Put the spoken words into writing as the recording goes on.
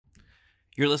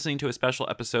You're listening to a special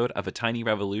episode of A Tiny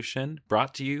Revolution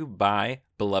brought to you by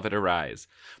Beloved Arise.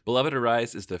 Beloved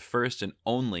Arise is the first and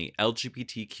only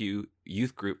LGBTQ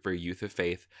youth group for youth of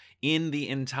faith in the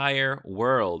entire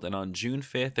world. And on June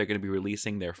 5th, they're going to be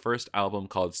releasing their first album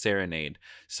called Serenade,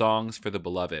 Songs for the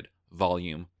Beloved,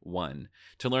 Volume 1.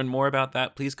 To learn more about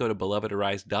that, please go to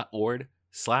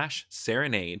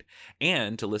belovedarise.org/serenade,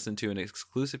 and to listen to an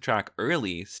exclusive track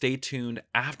early, stay tuned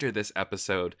after this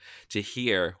episode to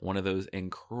hear one of those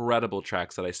incredible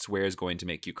tracks that I swear is going to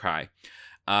make you cry.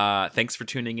 Thanks for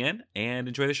tuning in and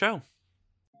enjoy the show.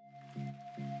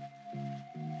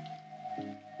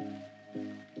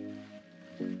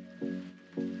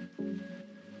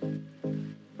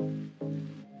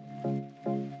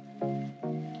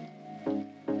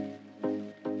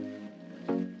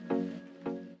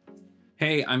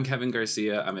 Hey, I'm Kevin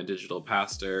Garcia. I'm a digital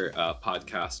pastor,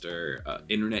 podcaster,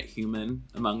 internet human,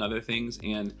 among other things.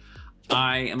 And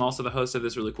I am also the host of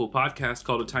this really cool podcast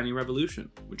called A Tiny Revolution,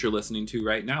 which you're listening to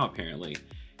right now, apparently.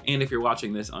 And if you're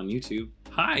watching this on YouTube,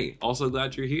 hi, also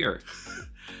glad you're here.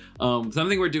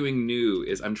 Something we're doing new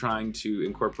is I'm trying to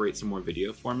incorporate some more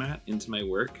video format into my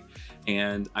work.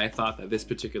 And I thought that this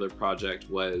particular project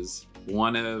was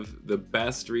one of the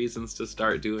best reasons to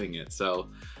start doing it. So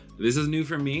this is new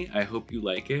for me. I hope you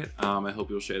like it. I hope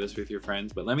you'll share this with your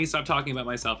friends. But let me stop talking about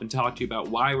myself and talk to you about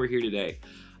why we're here today.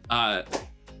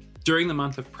 During the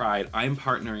month of Pride, I'm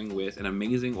partnering with an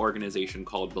amazing organization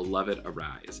called Beloved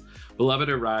Arise. Beloved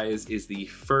Arise is the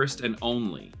first and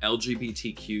only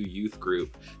LGBTQ youth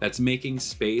group that's making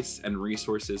space and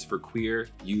resources for queer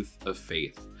youth of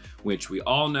faith, which we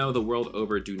all know the world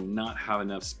over do not have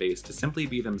enough space to simply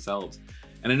be themselves.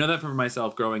 And I know that for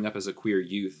myself, growing up as a queer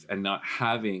youth and not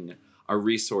having a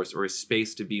resource or a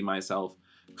space to be myself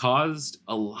caused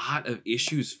a lot of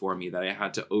issues for me that I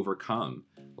had to overcome.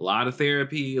 A lot of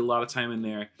therapy, a lot of time in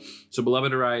there. So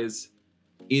Beloved Arise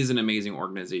is an amazing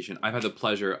organization. I've had the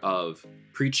pleasure of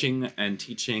preaching and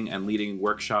teaching and leading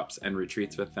workshops and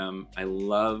retreats with them. I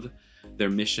love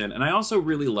their mission. And I also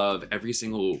really love every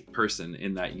single person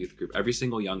in that youth group, every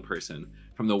single young person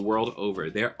from the world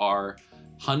over. There are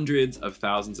hundreds of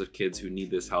thousands of kids who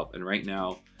need this help. And right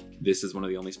now, this is one of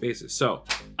the only spaces. So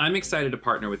I'm excited to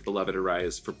partner with Beloved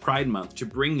Arise for Pride Month to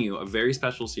bring you a very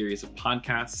special series of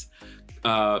podcasts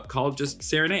called just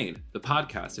Serenade, the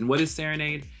podcast. And what is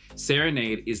Serenade?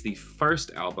 Serenade is the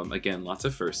first album, again, lots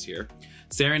of firsts here.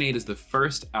 Serenade is the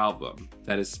first album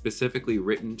that is specifically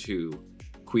written to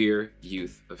queer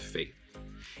youth of faith.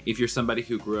 If you're somebody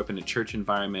who grew up in a church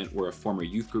environment or a former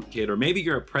youth group kid, or maybe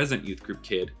you're a present youth group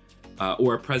kid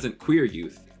or a present queer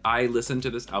youth, I listened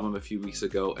to this album a few weeks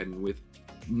ago, and with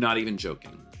not even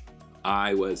joking,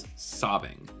 I was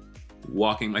sobbing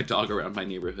walking my dog around my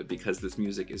neighborhood because this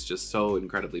music is just so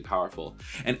incredibly powerful.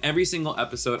 And every single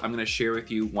episode, I'm going to share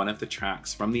with you one of the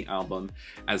tracks from the album,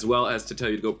 as well as to tell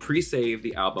you to go pre-save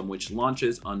the album, which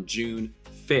launches on June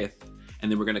 5th.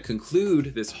 And then we're going to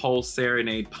conclude this whole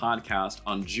Serenade podcast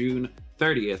on June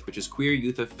 30th, which is Queer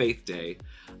Youth of Faith Day,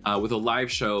 with a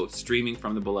live show streaming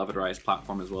from the Beloved Rise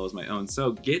platform as well as my own.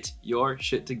 So get your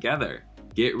shit together.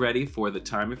 Get ready for the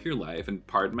time of your life. And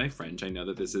pardon my French, I know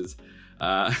that this is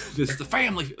a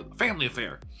family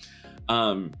affair.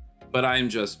 But I'm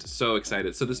just so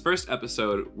excited. So this first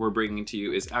episode we're bringing to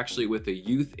you is actually with a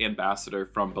youth ambassador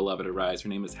from Beloved Arise. Her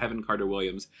name is Heaven Carter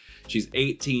Williams. She's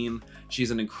 18.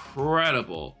 She's an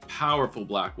incredible, powerful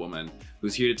Black woman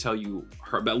who's here to tell you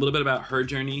a little bit about her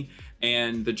journey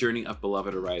and the journey of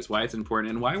Beloved Arise, why it's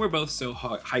important, and why we're both so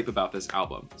hype about this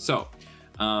album. So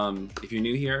if you're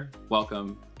new here,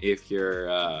 welcome. If you're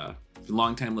a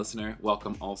longtime listener,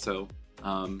 welcome also.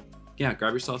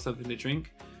 Grab yourself something to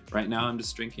drink. Right now, I'm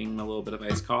just drinking a little bit of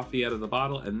iced coffee out of the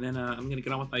bottle, and then I'm going to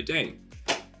get on with my day.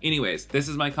 Anyways, this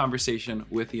is my conversation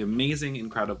with the amazing,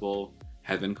 incredible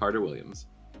Heaven Carter Williams.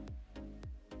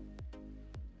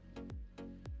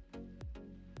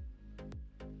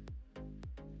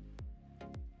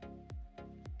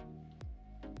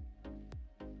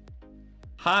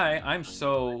 Hi, I'm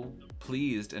so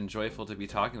pleased and joyful to be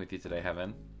talking with you today,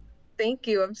 Heaven. Thank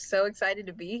you. I'm so excited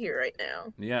to be here right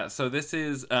now. Yeah, so this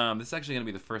is actually going to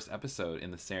be the first episode in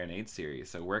the Serenade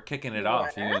series. So we're kicking it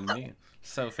off, you and me.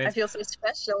 So fancy. I feel so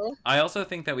special. I also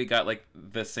think that we got like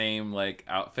the same like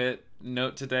outfit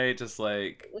note today, just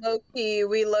like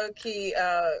we low key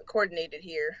coordinated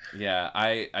here. Yeah,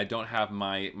 I don't have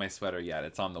my sweater yet.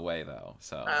 It's on the way though.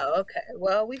 So Oh, okay.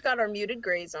 Well, we've got our muted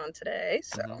grays on today,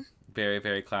 so very,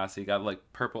 very classy. Got like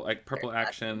purple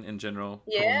action in general.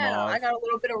 Yeah, I got a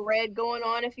little bit of red going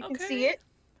on if you can see it.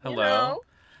 Hello.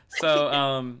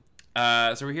 So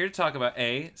So we're here to talk about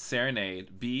A,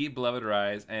 Serenade, B, Beloved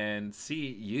Rise, and C,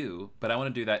 you. But I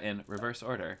want to do that in reverse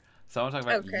order. So I want to talk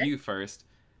about Okay. you first.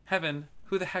 Heaven,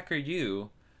 who the heck are you?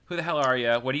 Who the hell are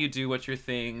you? What do you do? What's your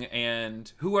thing?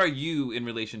 And who are you in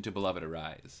relation to Beloved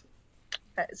Arise?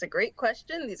 That is a great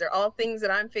question. These are all things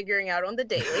that I'm figuring out on the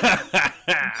daily.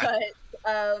 But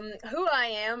who I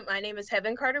am, my name is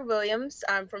Heaven Carter Williams.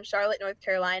 I'm from Charlotte, North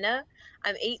Carolina.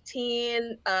 I'm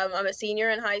 18. I'm a senior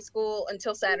in high school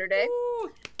until Saturday.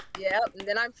 Yep. And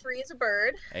then I'm free as a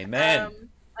bird. Amen.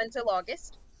 Until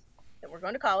August. Then we're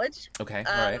going to college. Okay.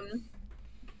 All right.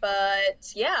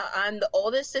 But yeah, I'm the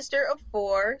oldest sister of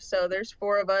 4. So there's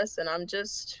 4 of us, and I'm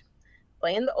just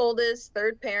playing the oldest,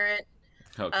 third parent.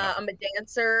 Okay. I'm a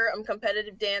dancer. I'm a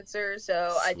competitive dancer.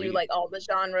 So I do Sweet. like all the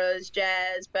genres,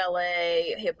 jazz,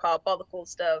 ballet, hip hop, all the cool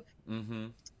stuff. Mm-hmm.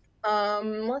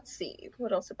 Let's see.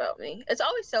 What else about me? It's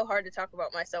always so hard to talk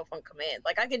about myself on command.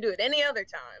 Like I can do it any other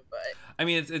time, but I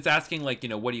mean, it's asking like,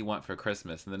 what do you want for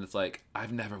Christmas? And then it's like,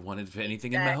 I've never wanted for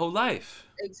anything in my whole life.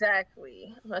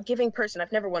 Exactly. I'm a giving person.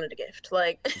 I've never wanted a gift.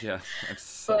 Like Yeah. That's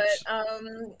such...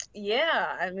 But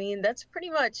yeah, I mean that's pretty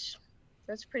much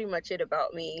it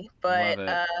about me.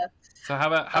 But so how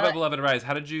about Beloved Rise?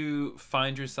 How did you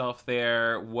find yourself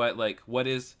there? What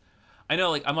is... I know,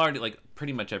 like, I'm already, like,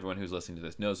 pretty much everyone who's listening to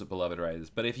this knows what Beloved Rise is,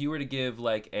 but if you were to give,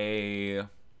 like, a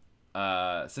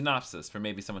synopsis for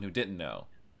maybe someone who didn't know,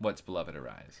 what's Beloved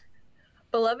Arise?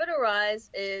 Beloved Arise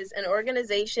is an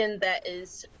organization that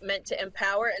is meant to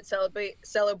empower and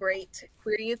celebrate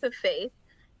queer youth of faith,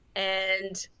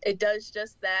 and it does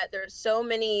just that. There's so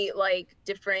many, like,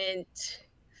 different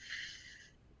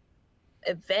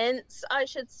events, I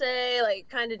should say, like,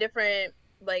 kind of different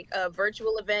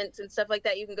virtual events and stuff like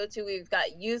that you can go to. We've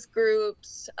got youth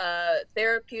groups,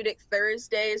 therapeutic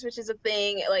Thursdays, which is a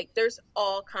thing. Like there's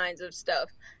all kinds of stuff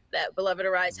that Beloved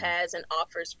Arise has and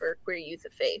offers for queer youth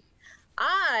of faith.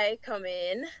 I come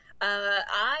in,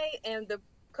 I am the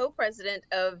co-president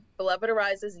of Beloved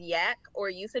Arise's YAC, or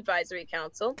Youth Advisory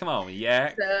Council. Come on,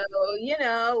 YAC.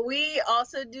 So, we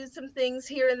also do some things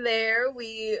here and there.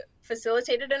 We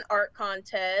facilitated an art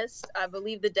contest. I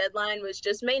believe the deadline was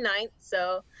just May 9th.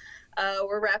 So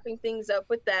we're wrapping things up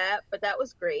with that, but that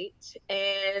was great.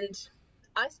 And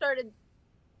I started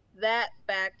that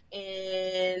back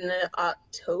in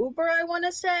October, I want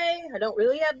to say. I don't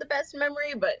really have the best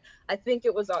memory, but I think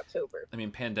it was October. I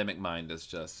mean, pandemic mind is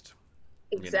just...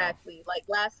 Exactly. Like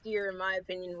last year, in my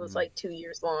opinion, was like 2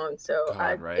 years long. So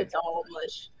right? It's all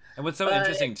mush. And what's so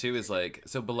interesting too is like,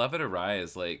 so Beloved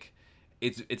Arise, like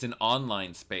it's an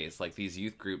online space. Like these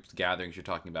youth groups gatherings you're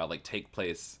talking about, like take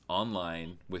place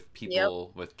online with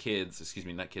people, with kids,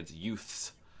 not kids,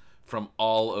 youths from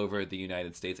all over the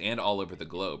United States and all over the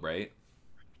globe, right?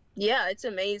 Yeah, it's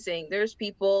amazing. There's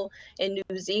people in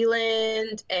New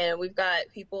Zealand, and we've got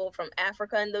people from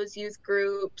Africa in those youth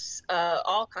groups,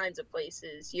 all kinds of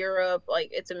places, Europe. Like,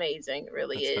 it's amazing. It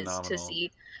really is phenomenal to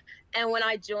see. And when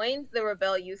I joined the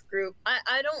Rebel Youth Group,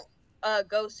 I don't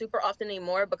go super often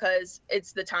anymore because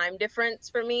it's the time difference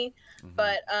for me. Mm-hmm.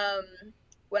 But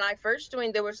when I first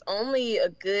joined, there was only a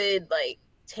good,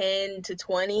 10 to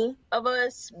 20 of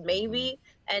us, maybe.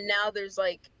 Mm-hmm. And now there's,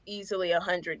 easily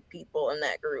 100 people in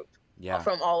that group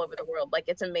from all over the world. Like,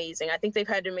 it's amazing. I think they've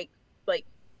had to make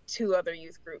 2 other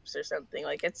youth groups or something.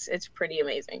 Like, it's pretty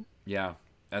amazing. Yeah,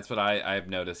 that's what I've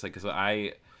noticed. Like, 'cause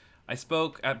I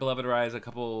spoke at Beloved Rise a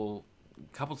couple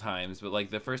times, but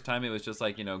the first time it was just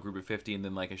a group of 50, and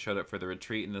then I showed up for the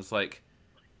retreat, and it's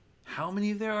how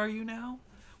many there are you now?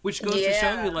 Which goes to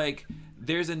show you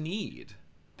there's a need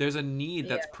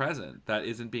that's present that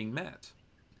isn't being met.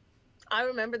 I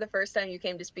remember the first time you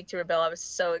came to speak to Rebel, I was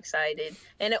so excited.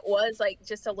 And it was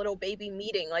just a little baby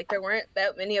meeting. There weren't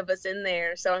that many of us in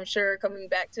there. So I'm sure coming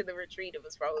back to the retreat, it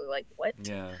was probably what?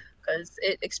 Yeah. Because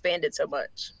it expanded so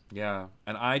much. Yeah.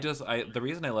 And the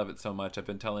reason I love it so much, I've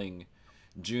been telling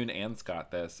June and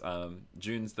Scott this.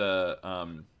 June's the,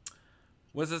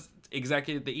 the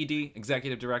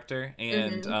executive director,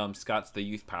 and Scott's the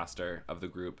youth pastor of the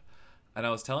group. And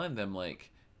I was telling them,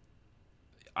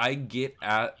 I get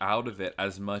out of it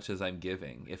as much as I'm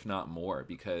giving, if not more,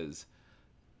 because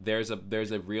there's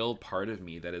a real part of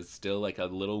me that is still a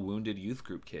little wounded youth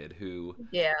group kid who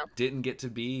didn't get to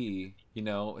be,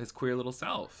 his queer little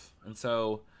self. And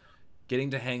so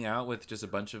getting to hang out with just a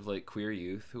bunch of queer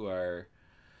youth who are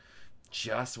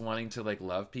just wanting to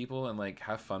love people and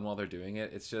have fun while they're doing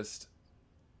it,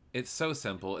 it's so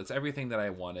simple. It's everything that I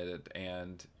wanted,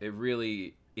 and it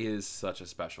really is such a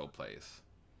special place.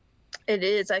 It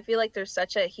is. I feel like there's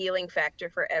such a healing factor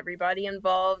for everybody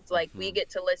involved. Like, we Hmm. get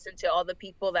to listen to all the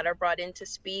people that are brought in to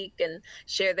speak and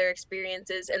share their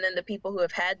experiences. And then the people who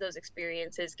have had those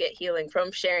experiences get healing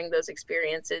from sharing those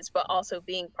experiences, but also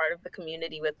being part of the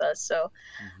community with us. So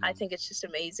I Hmm. think it's just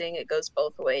amazing. It goes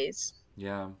both ways.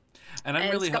 Yeah, and I'm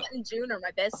And really Scott and June are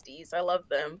my besties. I love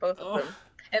them, both of oh. them.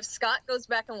 If Scott goes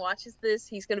back and watches this,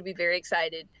 he's going to be very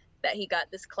excited that he got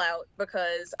this clout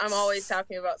because I'm always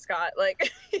talking about Scott.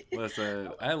 Like,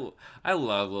 Listen, I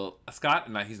love little Scott.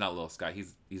 No, he's not little Scott.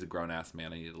 He's a grown ass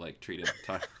man. I need to like treat him.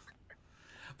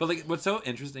 But like, what's so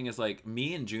interesting is like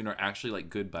me and June are actually like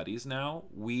good buddies now.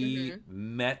 We mhm.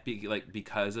 met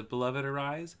because of Beloved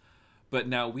Arise, but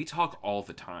now we talk all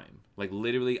the time. Like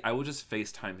literally, I will just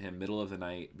FaceTime him middle of the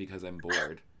night because I'm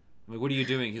bored. I'm like, "What are you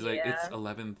doing?" He's like, "It's Yeah.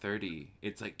 11:30.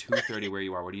 It's like 2:30 where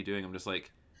you are. What are you doing?" I'm just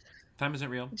like, "Time isn't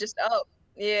real." Just oh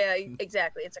yeah,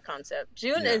 exactly. It's a concept.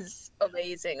 June Yeah. is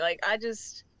amazing. Like,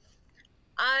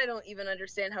 I don't even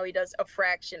understand how he does a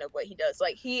fraction of what he does.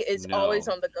 Like, he is always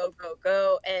No. on the go, go,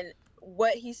 go, and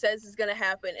what he says is gonna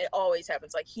happen, it always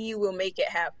happens. Like, he will make it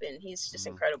happen. He's just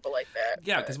Mhm. incredible like that.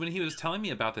 Yeah, because But when he was telling me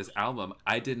about this album,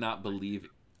 I didn't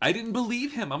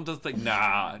believe him. I'm just like,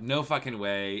 nah, no fucking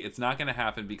way. It's not gonna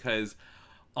happen because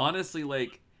honestly,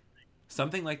 like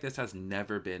something like this has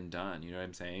never been done. You know what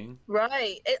I'm saying?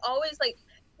 right, it always like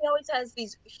he always has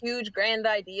these huge grand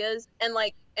ideas, and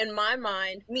like in my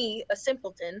mind, me a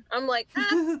simpleton, I'm like,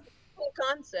 cool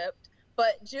concept.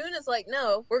 But June is like,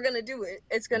 no, we're gonna do it.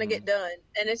 It's gonna Hmm. get done,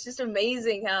 and it's just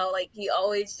amazing how like he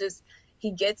always just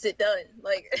he gets it done.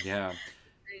 Like, Yeah,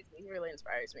 crazy. He really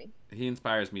inspires me. he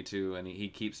inspires me too, and he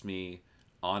keeps me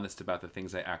honest about the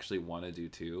things I actually want to do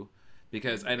too.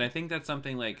 Because and I Hmm. think that's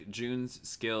something like June's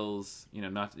skills,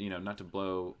 not to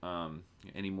blow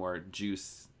any more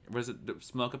juice. Was it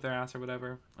smoke up their ass or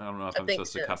whatever? I don't know if I I'm think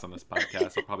supposed to so. cuss on this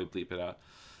podcast. I'll probably bleep it out.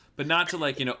 But not to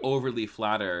like overly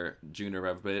flatter June or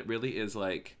whatever. But it really is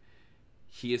like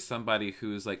he is somebody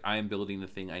who's like I am building the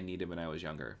thing I needed when I was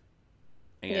younger,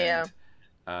 Yeah,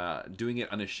 and doing it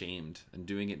unashamed and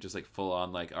doing it just like full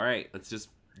on like all right, let's just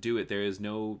do it. There is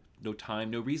no time,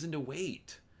 no reason to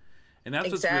wait, and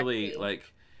that's what's really exactly.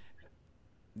 like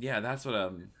yeah, that's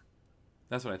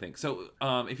what I think. So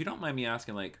if you don't mind me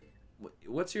asking, like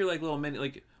what's your like little mini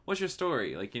like what's your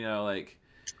story like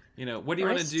what do you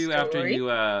My want to do after story. you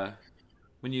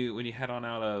when you head on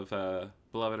out of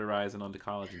Beloved Horizon onto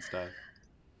college and stuff.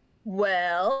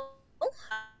 Well,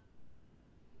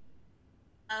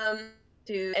 um,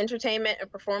 to entertainment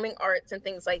and performing arts and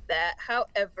things like that.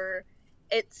 However,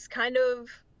 it's kind of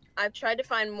I've tried to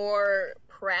find more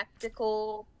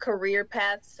practical career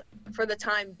paths for the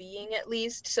time being, at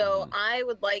least. So Hmm. I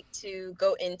would like to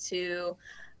go into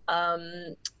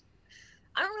um,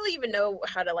 I don't really even know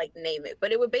how to like name it,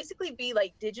 but it would basically be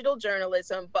like digital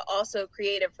journalism, but also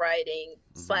creative writing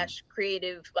Hmm. slash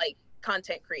creative like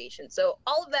content creation. So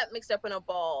all of that mixed up in a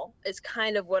ball is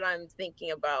kind of what I'm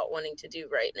thinking about wanting to do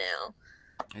right now.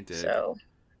 I dig. So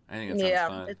I think it sounds yeah,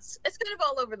 fun. it's kind of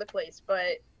all over the place,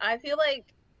 but I feel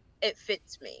like it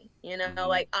fits me. Hmm.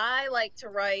 Like I like to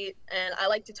write and I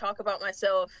like to talk about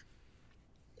myself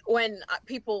when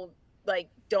people like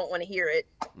don't want to hear it.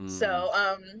 Hmm. So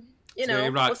It's very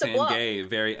what's a Roxane blog? Gay,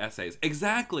 very essays.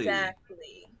 Exactly.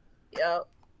 Exactly. Yep.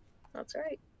 That's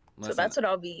right. So Listen,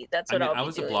 that's I what mean, I'll I be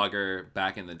was a doing. blogger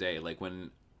back in the day, like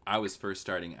when I was first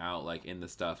starting out, like in the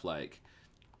stuff, like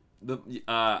the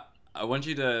I want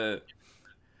you to.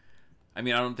 I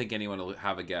mean, I don't think anyone will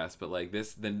have a guess, but like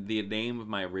this, the name of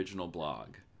my original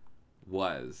blog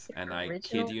was, and I kid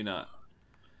Original. you not,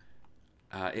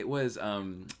 it was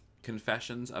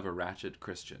confessions of a ratchet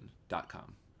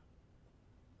Christian.com.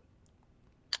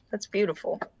 That's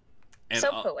beautiful. And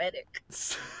So poetic.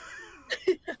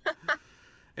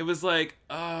 it was like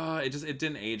it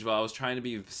didn't age well. I was trying to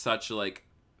be such like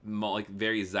like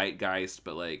very zeitgeist,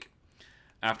 but like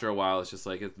after a while it's just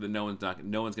like no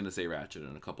one's gonna say ratchet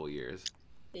in a couple of years,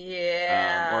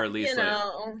 Yeah. or at least like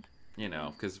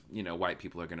because white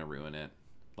people are gonna ruin it.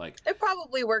 Like It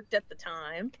probably worked at the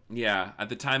time. yeah, at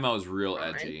the time I was real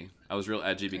Fine. edgy. I was real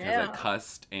edgy because I Yeah.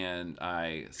 cussed and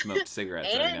I smoked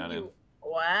cigarettes every now And and then. you.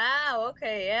 Wow.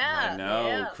 Okay. I Yeah. know,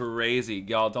 Yeah. crazy.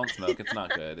 Y'all don't smoke. It's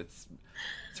not good. It's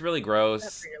really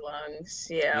Bad for gross. your lungs.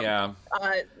 Yeah. Yeah.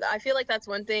 I feel like that's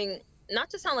one thing. Not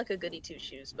to sound like a goody two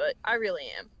shoes, but I really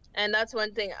am. And that's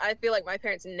one thing I feel like my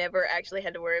parents never actually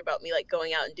had to worry about me like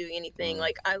going out and doing anything. Mm,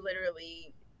 Like I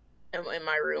literally am in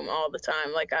my room all the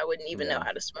time. Like I wouldn't even know yeah.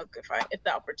 how to smoke if the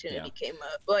Yeah. opportunity came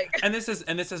up. Like And this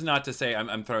is not to say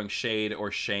I'm throwing shade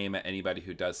or shame at anybody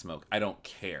who does smoke. I don't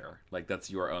care. Like that's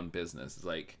your own business.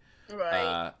 Like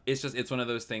Right. It's one of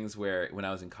those things where when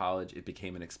I was in college, it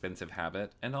became an expensive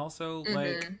habit, and also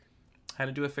like Mm-hmm. had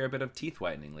to do a fair bit of teeth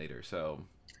whitening later. So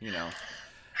you know,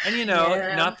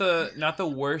 Yeah. not the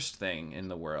worst thing in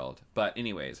the world. But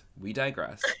anyways, we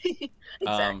digress.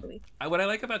 Um, Exactly. what I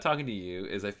like about talking to you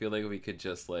is I feel like we could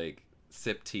just like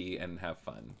sip tea and have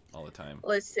fun all the time.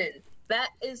 Listen, that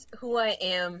is who I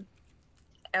am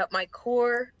at my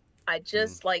core. I Mm,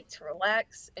 just like to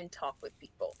relax and talk with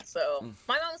people. So mm.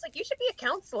 my mom was like, "You should be a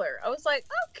counselor." I was like,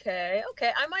 "Okay,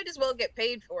 okay. I might as well get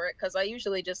paid for it because I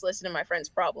usually just listen to my friends'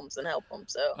 problems and help them."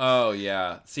 So Oh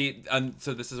yeah. See,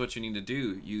 so this is what you need to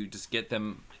do. You just get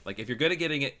them like if you're good at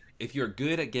getting it. If you're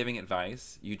good at giving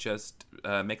advice, you just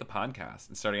make a podcast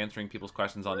and start answering people's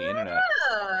questions on the internet.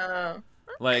 ah,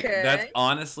 Like that's okay.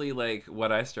 honestly like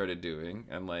what I started doing,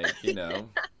 and like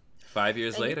 5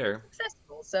 years And you've been later,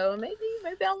 successful, so maybe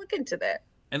I'll look into that.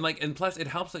 and plus it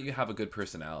helps that you have a good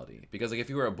personality because like if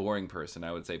you were a boring person,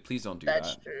 I would say please don't do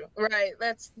That's that. true. Right.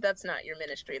 That's not your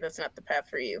ministry. That's not the path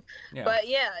for you. Yeah. But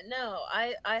yeah, no,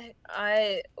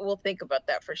 I will think about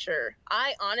that for sure.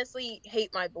 I honestly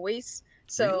hate my voice,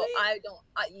 so Really? I don't.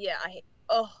 Yeah,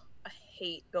 oh, I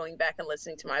hate going back and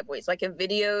listening to my voice, like in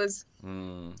videos.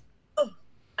 Mm. Oh,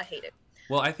 I hate it.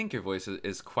 Well, I think your voice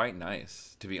is quite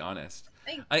nice, to be honest.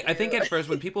 Thank I think you. at first,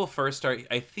 when people first start,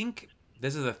 I think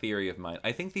this is a theory of mine.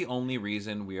 I think the only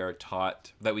reason we are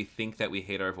taught that we think that we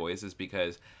hate our voice is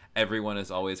because everyone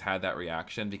has always had that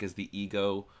reaction because the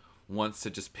ego wants to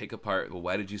just pick apart, well,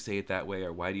 why did you say it that way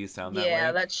or why do you sound that Yeah,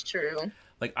 way? that's true.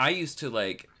 Like I used to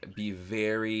like be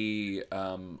very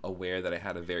aware that I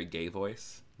had a very gay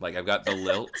voice. Like I've got the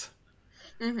lilt,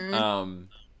 Mhm. um,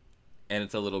 and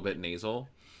it's a little bit nasal.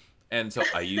 And so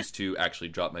I used to actually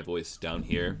drop my voice down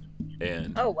here,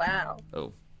 and Oh wow.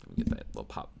 oh, let me get that little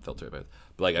pop filter about.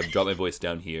 But like I'd drop my voice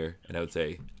down here, and I would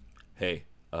say, "Hey,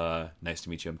 nice to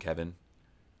meet you. I'm Kevin.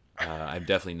 I'm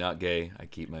definitely not gay. I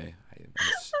keep my."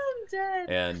 I'm dead.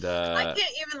 And I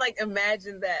can't even like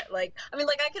imagine that. Like, I mean,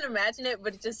 like I can imagine it,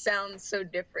 but it just sounds so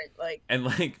different. Like and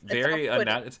like it's very off-putting.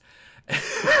 unnatural.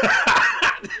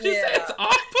 Did you say Yeah, it's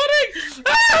off-putting?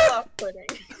 it's off-putting.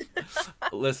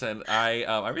 Listen,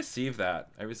 I received that.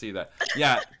 I received that.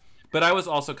 Yeah, but I was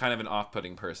also kind of an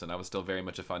off-putting person. I was still very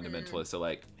much a Mm. fundamentalist. So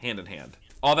like hand in hand,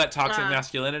 all that toxic Uh,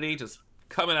 masculinity just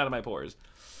coming out of my pores.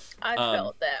 I Um,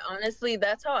 felt that. Honestly,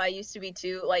 that's how I used to be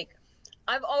too. Like,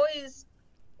 I've always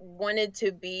wanted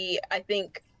to be, I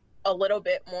think, a little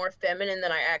bit more feminine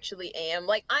than I actually am.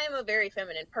 Like, I am a very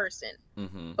feminine person,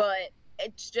 mm-hmm, but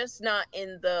it's just not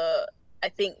in the, I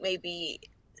think, maybe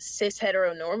cis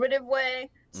heteronormative way.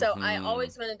 So I mm-hmm,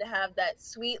 always wanted to have that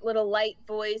sweet little light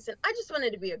voice, and I just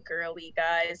wanted to be a girly,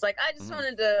 guys. Like, I just mm-hmm,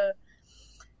 wanted to.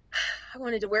 I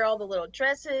wanted to wear all the little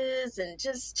dresses and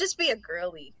just be a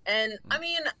girly. And I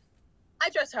mean, I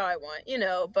dress how I want,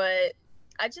 but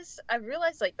I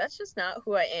realized like that's just not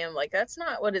who I am. Like that's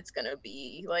not what it's gonna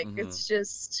be. Like mm-hmm, it's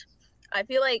just I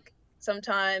feel like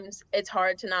sometimes it's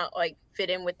hard to not like fit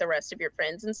in with the rest of your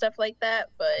friends and stuff like that,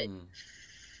 but mm.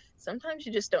 sometimes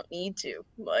you just don't need to.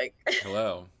 Like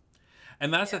Hello.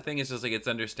 And that's the yeah. thing. Is just like it's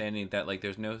understanding that like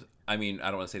there's no. I mean, I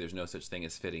don't want to say there's no such thing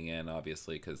as fitting in,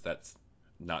 obviously, because that's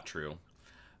not true.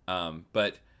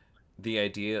 But the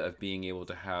idea of being able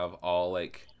to have all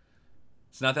like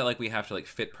it's not that like we have to like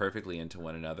fit perfectly into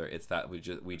one another. It's that we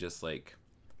just like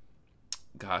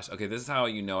gosh, okay, this is how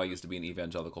I used to be an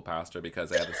evangelical pastor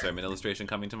because I have a sermon illustration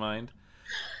coming to mind.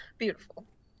 Beautiful.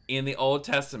 In the Old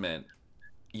Testament,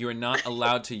 you are not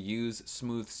allowed to use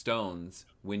smooth stones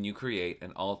when you create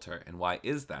an altar. And why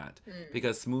is that? Mm,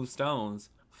 Because smooth stones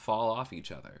fall off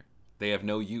each other. They have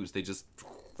no use. They just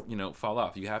fall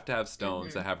off. You have to have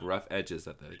stones that mm-hmm. have rough edges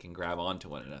that they can grab onto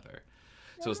one another.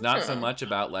 So it's not so Hmm. much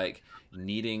about like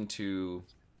needing to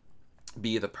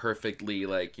be the perfectly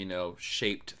like,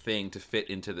 shaped thing to fit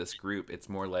into this group. It's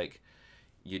more like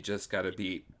you just got to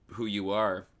be who you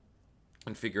are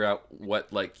and figure out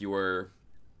what like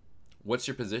what's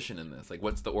your position in this? Like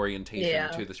what's the orientation Yeah,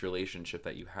 to this relationship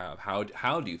that you have? How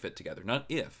do you fit together? Not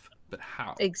if, but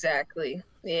how. exactly.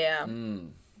 Yeah.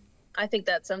 Mm. I think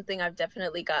that's something I've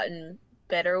definitely gotten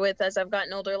better with as I've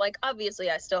gotten older. Like, obviously,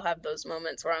 I still have those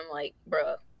moments where I'm like,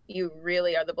 bruh, you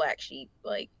really are the black sheep.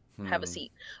 Like, have a Hmm.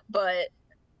 seat. But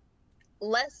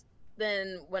less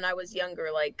than when I was younger.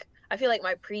 Like, I feel like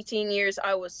my preteen years,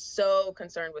 I was so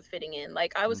concerned with fitting in.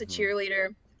 Like, I was a Mm-hmm. cheerleader,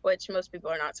 which most people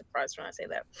are not surprised when I say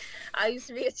that. I used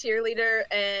to be a cheerleader,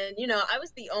 and I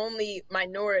was the only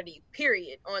minority,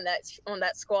 period, on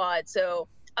that squad. So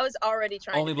I was already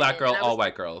trying to Only fit black in, and girl, I all was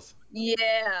white girls.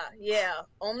 yeah, yeah.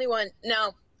 Only one.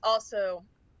 Now, also,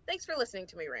 thanks for listening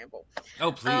to me ramble.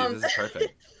 Oh, please, Um, this is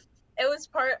perfect. it was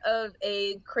part of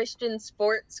a Christian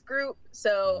sports group.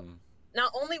 So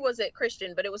not only was it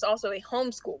Christian, but it was also a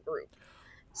homeschool group.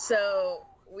 So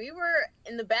we were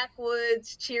in the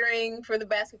backwoods cheering for the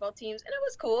basketball teams, and it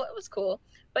was cool. It was cool.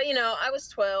 But, you know, I was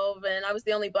 12 and I was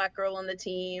the only black girl on the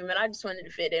team, and I just wanted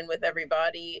to fit in with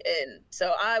everybody. And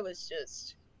so I was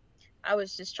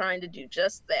just trying to do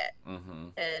just that.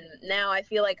 And now I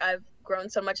feel like I've grown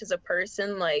so much as a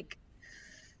person. Like,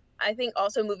 I think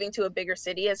also moving to a bigger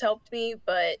city has helped me,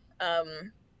 but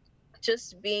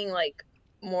just being like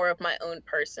more of my own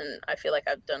person, I feel like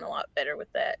I've done a lot better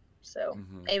with that. So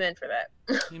amen for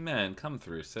that. Amen. Come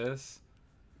through, sis.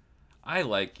 I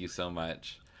like you so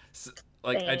much.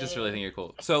 I just really think you're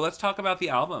cool. So let's talk about the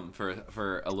album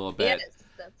for a little bit. Yes,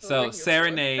 that's so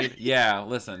Serenade, yeah,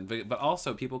 listen, but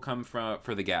also people come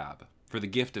for the gab, for the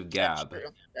gift of gab.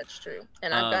 That's true.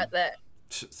 And I've got that.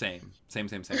 Same.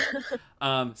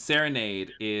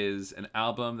 Serenade is an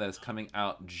album that is coming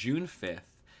out June 5th.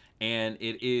 And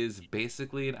it is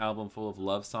basically an album full of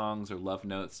love songs or love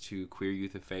notes to queer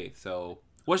youth of faith. So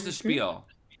what's the spiel?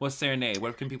 What's Serenade?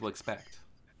 What can people expect?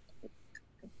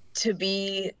 To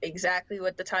be exactly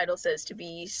what the title says, to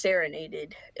be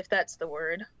serenaded, if that's the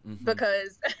word.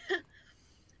 Because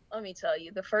let me tell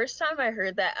you, the first time I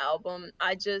heard that album,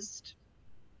 I just,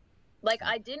 like,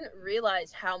 I didn't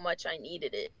realize how much I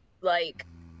needed it. Like,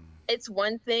 it's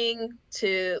one thing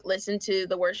to listen to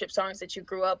the worship songs that you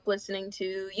grew up listening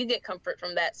to. You get comfort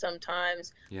from that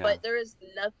sometimes. Yeah. But there is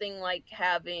nothing like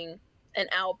having an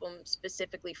album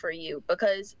specifically for you,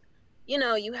 because, you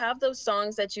know, you have those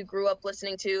songs that you grew up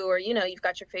listening to, or, you know, you've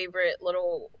got your favorite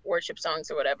little worship songs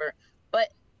or whatever. But,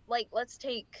 like, let's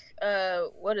take,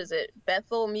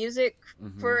 Bethel Music,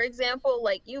 for example.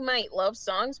 Like, you might love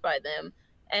songs by them.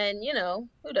 And, you know,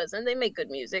 who doesn't? They make good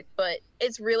music, but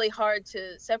it's really hard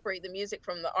to separate the music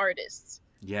from the artists.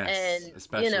 Yes, and,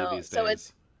 especially you know, these days. So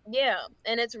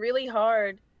it's really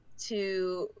hard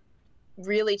to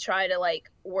really try to,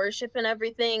 like, worship and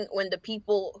everything when the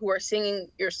people who are singing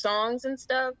your songs and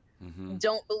stuff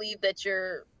don't believe that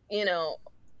you're, you know,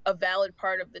 a valid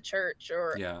part of the church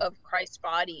or of Christ's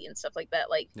body and stuff like that.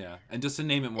 Like, and just to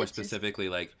name it more specifically,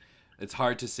 like, it's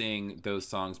hard to sing those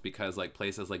songs because, like,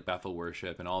 places like Bethel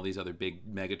Worship and all these other big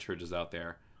mega churches out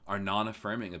there are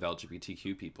non-affirming of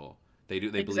LGBTQ people. They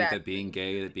believe that being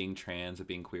gay, that being trans, that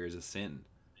being queer is a sin.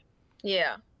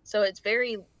 Yeah. So it's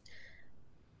very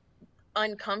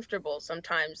uncomfortable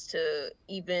sometimes to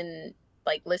even,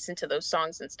 like, listen to those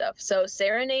songs and stuff. So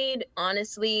Serenade,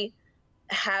 honestly,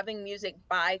 having music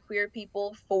by queer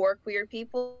people for queer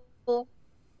people,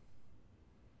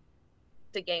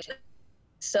 the game.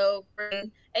 So,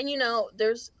 and, you know,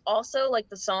 there's also, like,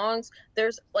 the songs,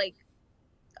 there's, like,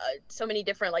 so many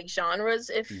different, like, genres.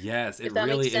 It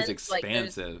really is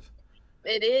expansive.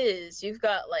 Like, it is. You've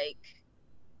got, like,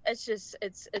 it's just,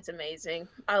 it's amazing.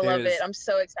 I love it. I'm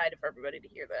so excited for everybody to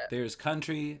hear that. There's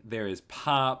country, there is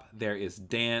pop, there is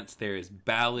dance, there is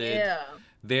ballad.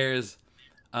 There's,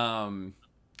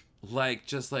 like,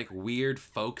 just, like, weird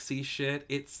folksy shit.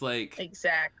 It's, like...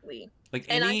 Exactly.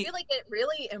 And I feel like it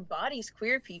really embodies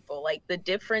queer people, like the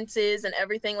differences and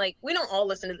everything. Like, we don't all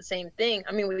listen to the same thing.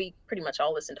 I mean, we pretty much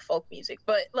all listen to folk music,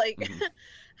 but, like,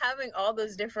 having all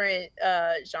those different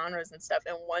genres and stuff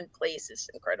in one place is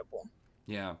incredible.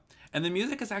 Yeah. And the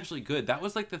music is actually good. That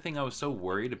was, like, the thing I was so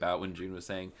worried about when June was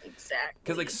saying. Exactly.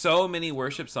 Because, like, so many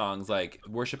worship songs, like,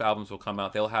 worship albums will come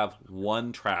out. They'll have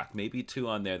one track, maybe two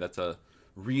on there that's a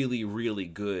really, really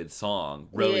good song,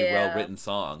 really well-written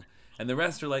song. And the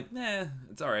rest are like, nah,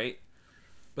 it's all right.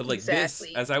 But, like, this,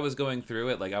 as I was going through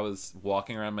it, like, I was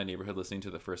walking around my neighborhood listening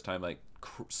to the first time, like,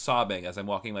 sobbing as I'm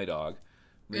walking my dog.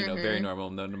 You know, very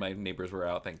normal. None of my neighbors were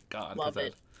out, thank God. Love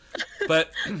it. But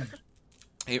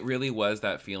it really was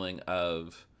that feeling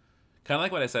of, kind of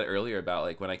like what I said earlier about,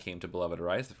 like, when I came to Beloved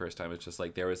Arise the first time, it's just,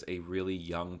 like, there was a really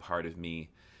young part of me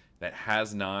that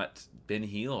has not been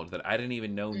healed, that I didn't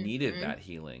even know needed that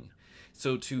healing.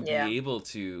 So to be able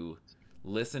to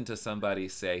listen to somebody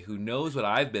say, who knows what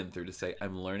I've been through, to say,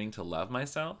 I'm learning to love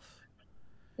myself.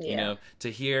 You know, to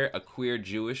hear a queer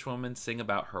Jewish woman sing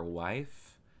about her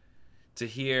wife, to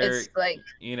hear, it's like,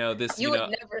 you know, this, you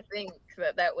would never think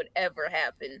that would ever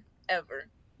happen, ever.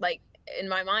 Like, in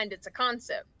my mind, it's a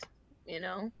concept, you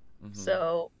know?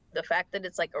 So the fact that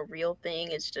it's, like, a real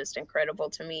thing is just incredible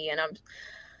to me. And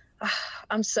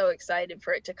I'm so excited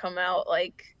for it to come out.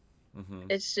 Like,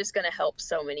 it's just going to help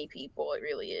so many people. It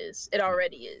really is. It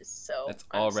already is. So it's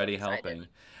already helping.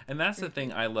 And that's the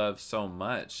thing I love so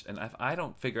much. And if I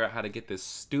don't figure out how to get this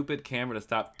stupid camera to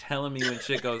stop telling me when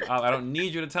shit goes off, I don't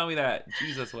need you to tell me that.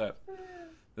 Jesus wept.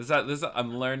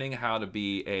 I'm learning how to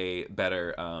be a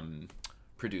better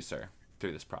producer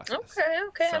through this process.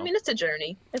 Okay. So, I mean, it's a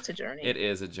journey. It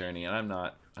is a journey, and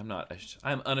I'm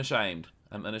unashamed.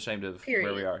 I'm unashamed of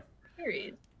where we are.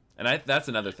 Period. And that's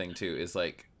another thing too, is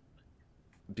like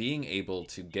being able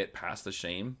to get past the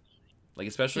shame, like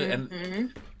especially,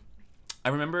 and I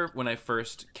remember when I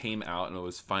first came out and I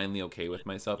was finally okay with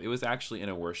myself, it was actually in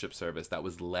a worship service that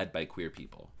was led by queer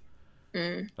people.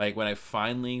 Like when I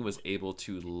finally was able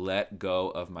to let go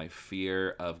of my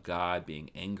fear of God being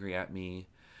angry at me,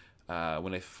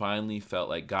 when I finally felt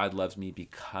like God loves me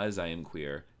because I am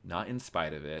queer, not in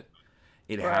spite of it,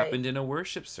 it happened in a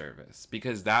worship service,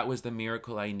 because that was the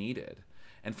miracle I needed.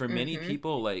 And for many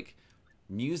people, like,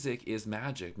 music is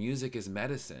magic. Music is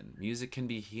medicine. Music can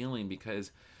be healing,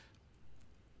 because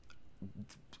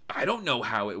I don't know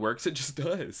how it works. It just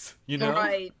does, you know?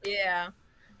 Right, yeah.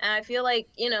 And I feel like,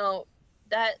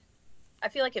 that I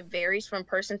feel like it varies from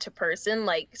person to person.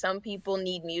 Like, some people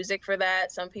need music for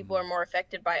that. Some people are more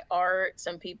affected by art.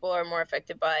 Some people are more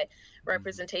affected by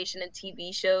representation in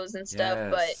TV shows and stuff.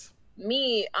 But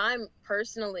me, I'm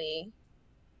personally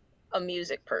a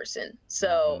music person.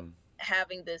 So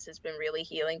having this has been really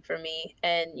healing for me.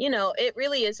 And, it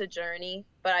really is a journey.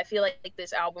 But I feel like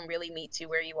this album really meets you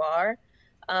where you are.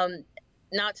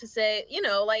 Not to say,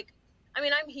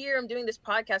 I'm here, I'm doing this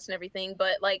podcast and everything,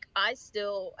 but like I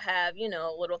still have,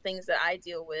 little things that I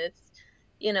deal with.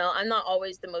 I'm not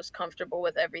always the most comfortable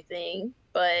with everything,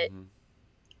 but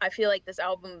I feel like this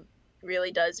album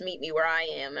really does meet me where I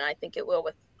am, and I think it will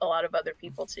with a lot of other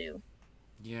people too.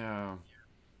 Yeah.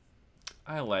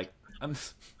 I'm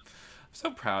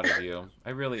so proud of you. I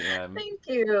really am. Thank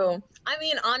you. I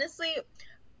mean, honestly,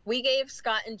 we gave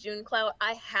Scott and June clout.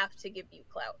 I have to give you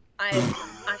clout. I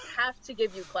have to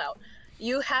give you clout.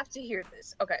 You have to hear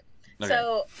this. Okay.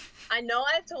 So I know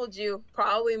I've told you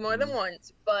probably more than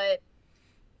once, but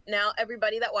now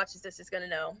everybody that watches this is going to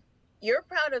know. You're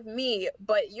proud of me,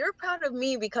 but you're proud of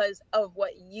me because of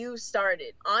what you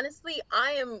started. Honestly,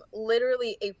 I am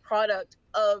literally a product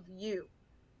of you.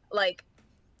 Like,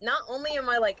 not only am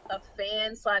I like a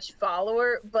fan /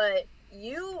 follower, but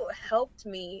you helped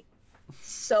me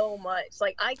so much.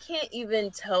 Like, I can't even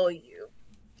tell you.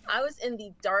 I was in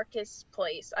the darkest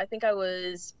place. I think it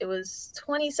was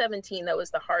 2017 that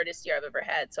was the hardest year I've ever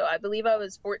had. So I believe I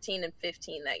was 14 and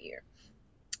 15 that year.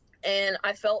 And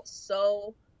I felt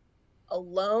so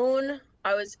alone.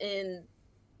 I was in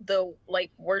the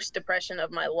worst depression of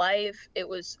my life. It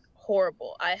was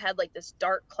horrible. I had like this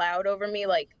dark cloud over me.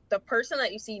 Like, the person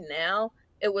that you see now,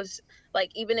 it was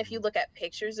like, even if you look at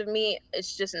pictures of me,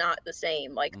 it's just not the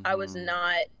same. Like, I was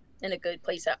not in a good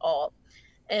place at all.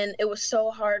 And it was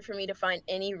so hard for me to find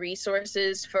any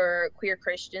resources for queer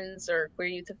Christians or queer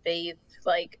youth of faith.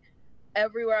 Like,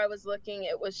 everywhere I was looking,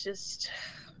 it was just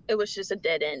a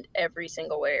dead end every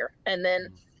single where. And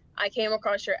then I came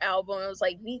across your album. It was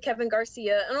like, the Kevin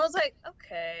Garcia. And I was like,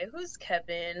 okay, who's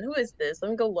Kevin? Who is this?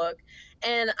 Let me go look.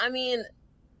 And I mean,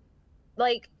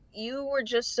 like, you were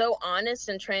just so honest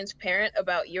and transparent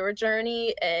about your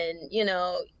journey. And,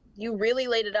 you really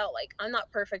laid it out. Like, I'm not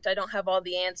perfect. I don't have all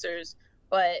the answers,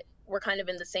 but we're kind of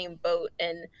in the same boat.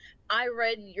 And I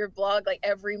read your blog like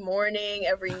every morning,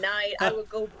 every night. I would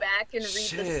go back and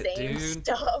read the same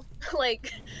stuff.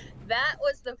 Like, that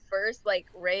was the first like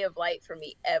ray of light for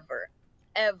me ever.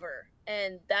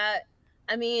 And that,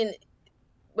 I mean,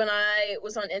 when I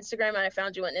was on Instagram and I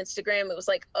found you on Instagram, it was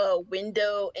like a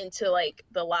window into like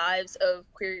the lives of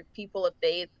queer people of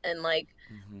faith. And like,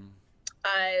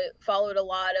 I followed a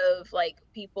lot of like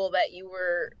people that you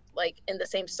were like in the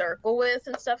same circle with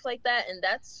and stuff like that. And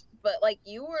but like,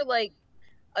 you were like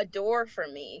a door for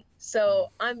me. So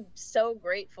I'm so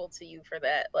grateful to you for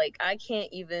that. Like, I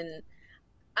can't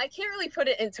really put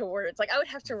it into words. Like, I would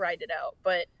have to write it out,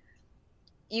 but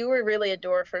you were really a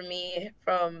door for me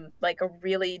from like a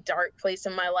really dark place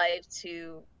in my life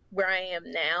to where I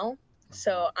am now.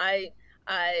 So I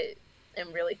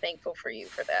am really thankful for you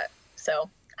for that. So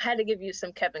I had to give you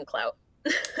some Kevin clout.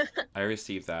 I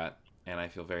received that, and I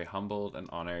feel very humbled and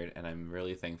honored, and I'm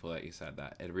really thankful that you said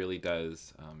that. It really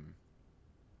does.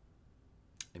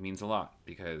 It means a lot,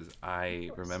 because I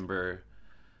remember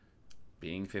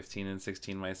being 15 and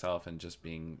 16 myself and just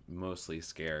being mostly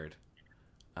scared.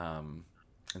 And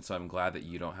so I'm glad that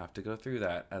you don't have to go through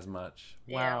that as much.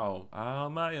 Yeah. Wow. All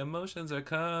my emotions are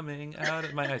coming out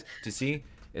of my eyes. Do you see?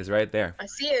 It's right there. I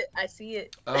see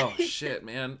it. Oh, shit,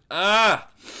 man. Ah!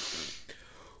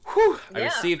 Whew. I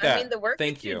received that. I mean, the work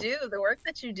that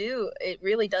you do, it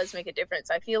really does make a difference.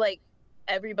 I feel like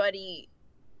everybody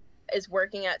is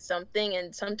working at something,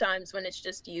 and sometimes when it's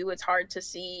just you, it's hard to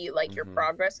see like your Mm-hmm.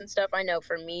 progress and stuff. I know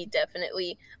for me,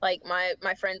 definitely, like my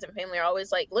friends and family are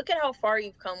always like, look at how far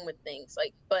you've come with things,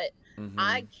 like, but Mm-hmm.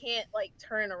 I can't like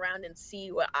turn around and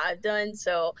see what I've done.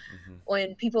 So Mm-hmm.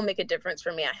 when people make a difference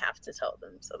for me, I have to tell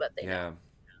them so that they know.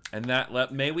 Yeah.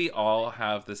 And may we all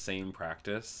have the same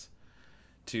practice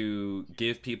to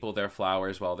give people their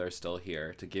flowers while they're still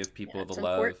here, to give people Yeah, the it's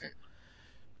love. important.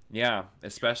 Yeah,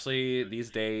 especially these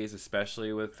days,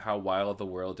 especially with how wild the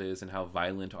world is and how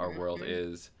violent our world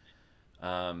is.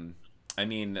 I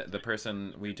mean, the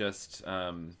person we just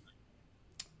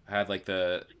had like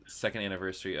the second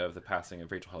anniversary of the passing of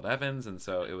Rachel Held Evans, and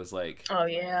so it was like, Oh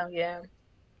yeah.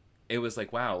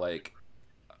 wow, like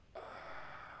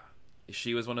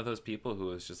she was one of those people who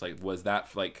was just like, was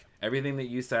that like everything that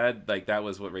you said, like that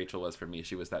was what Rachel was for me.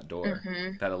 She was that door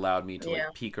that allowed me to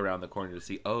like peek around the corner to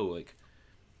see, oh, like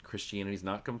Christianity's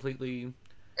not completely.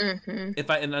 If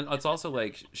I and it's also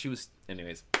like she was.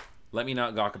 Anyways, let me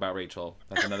not gawk about Rachel.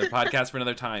 That's another podcast for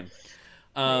another time.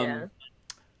 Yeah.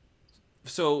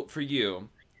 So for you,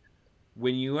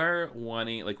 when you are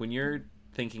wanting, like when you're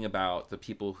thinking about the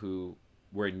people who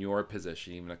were in your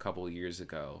position even a couple of years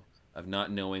ago, of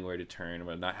not knowing where to turn,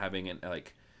 of not having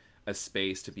like a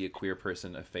space to be a queer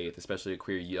person of faith, especially a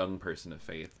queer young person of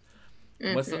faith,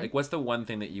 what's the one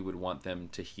thing that you would want them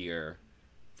to hear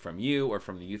from you or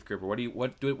from the youth group, or what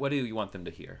do you want them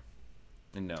to hear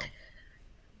and know?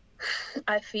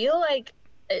 I feel like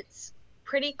it's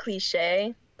pretty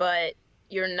cliche, but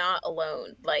you're not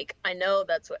alone. Like, I know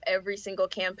that's what every single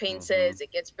campaign says.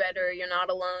 It gets better. You're not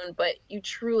alone, but you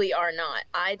truly are not.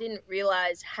 I didn't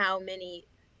realize how many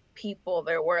people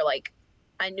there were. Like,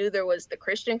 I knew there was the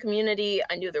Christian community.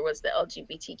 I knew there was the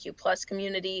LGBTQ plus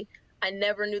community. I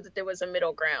never knew that there was a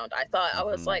middle ground. I thought I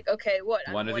was like, okay, what?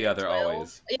 One I'm or the other 12?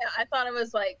 always. Yeah, I thought I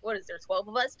was like, what is there, 12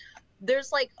 of us?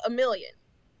 There's like a million.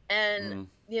 And,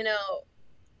 you know,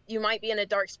 you might be in a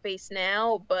dark space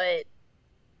now, but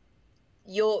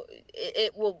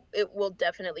it will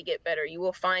definitely get better. You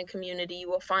will find community. You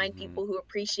will find people who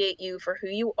appreciate you for who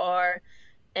you are,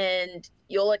 and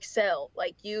you'll excel.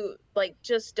 Like,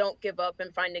 just don't give up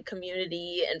and find a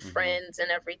community and friends and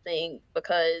everything,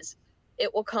 because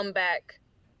it will come back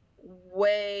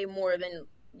way more than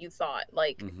you thought.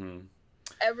 Like,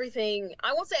 everything,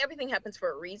 I won't say everything happens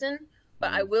for a reason,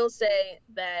 but I will say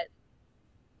that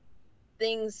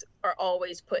things are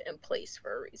always put in place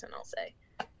for a reason, I'll say.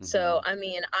 So, I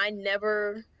mean,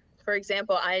 for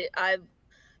example, I've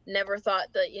never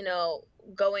thought that, you know,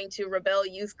 going to Rebel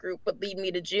Youth Group would lead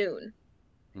me to June.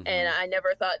 And I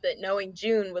never thought that knowing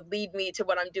June would lead me to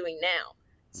what I'm doing now.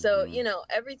 So, you know,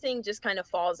 everything just kind of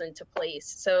falls into place.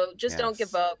 So just don't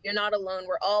give up. You're not alone.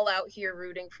 We're all out here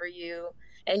rooting for you.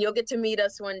 And you'll get to meet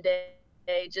us one day.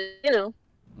 Just, you know,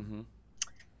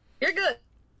 you're good.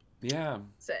 Yeah.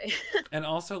 Say. And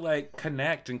also like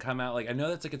connect and come out. Like, I know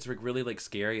that's like, it's really like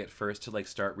scary at first to like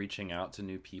start reaching out to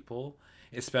new people,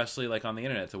 especially like on the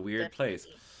internet. It's a weird place.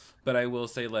 But I will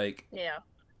say, like,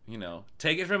 you know,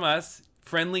 take it from us,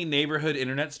 friendly neighborhood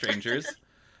internet strangers,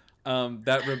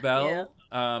 that Rebel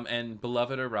and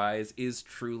Beloved Arise is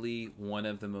truly one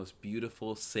of the most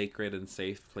beautiful, sacred, and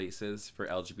safe places for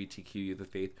LGBTQ youth of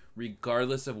faith,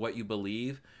 regardless of what you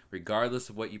believe, regardless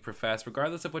of what you profess,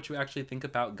 regardless of what you actually think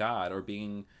about God or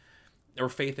being, or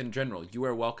faith in general. You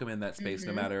are welcome in that space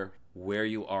no matter where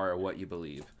you are or what you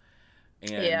believe.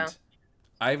 And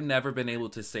I've never been able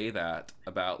to say that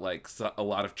about like a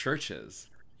lot of churches,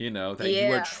 you know, that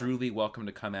you are truly welcome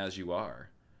to come as you are.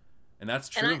 And that's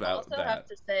true about that. I also have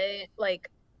to say,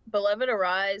 like, Beloved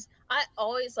Arise, I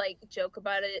always like joke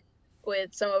about it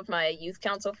with some of my youth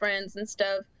council friends and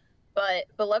stuff, but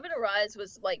Beloved Arise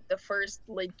was like the first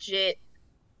legit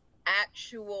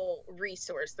actual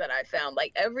resource that I found.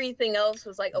 Like, everything else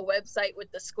was like a website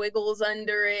with the squiggles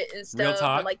under it and stuff. Real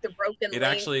talk, or, like, the broken it links.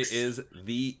 Actually is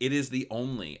the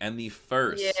only and the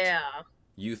first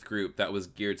youth group that was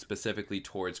geared specifically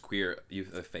towards queer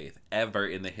youth of faith ever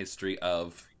in the history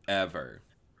of ever.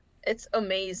 It's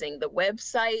amazing. The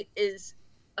website is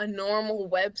a normal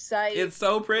website. It's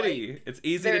so pretty. Like, it's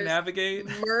easy to navigate.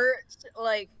 Merch,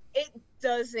 like, it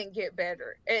doesn't get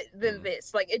better than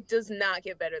this. Like, it does not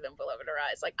get better than Beloved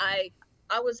Arise. Like, I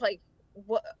was like,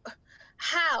 what?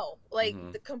 How? Like,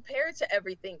 compared to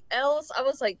everything else, I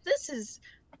was like, this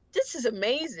is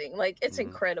amazing. Like, it's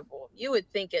incredible. You would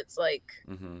think it's like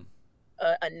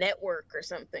a network or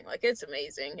something. Like, it's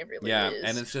amazing. It really is.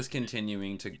 And it's just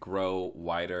continuing to grow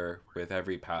wider with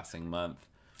every passing month.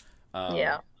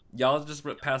 Y'all just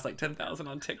passed like 10,000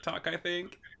 on TikTok, I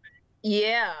think.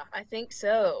 Yeah, I think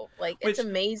so. Like, it's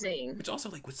amazing. Which also,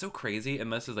 like, what's so crazy,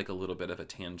 and this is like a little bit of a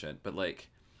tangent, but like,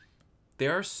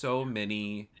 there are so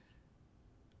many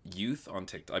youth on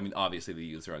TikTok. I mean, obviously the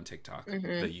youths are on TikTok,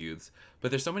 the youths, but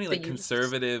there's so many like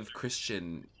conservative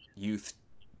Christian youth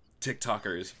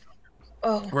TikTokers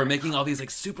who are making all these like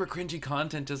super cringy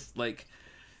content, just like,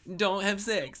 don't have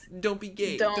sex, don't be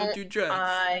gay, don't do drugs.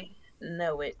 I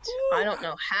know it. Ooh. I don't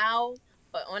know how,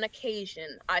 but on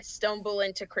occasion I stumble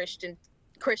into Christian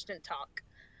talk,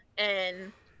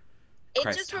 and it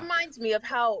Christ just talk. Reminds me of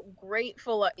how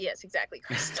grateful yes, exactly,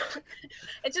 Christ talk.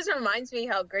 It just reminds me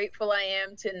how grateful I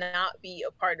am to not be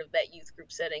a part of that youth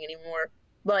group setting anymore.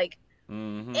 Like,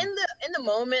 in the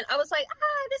moment, I was like,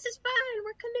 this is fine,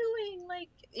 we're canoeing. Like,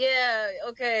 yeah,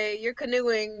 okay, you're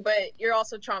canoeing, but you're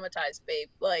also traumatized, babe.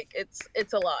 Like,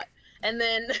 it's a lot. And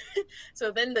then,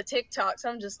 so then the TikToks,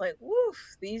 I'm just like,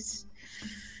 woof, these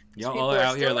y'all all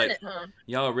out here like,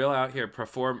 y'all are real out here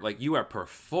you are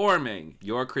performing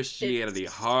your Christianity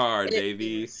hard,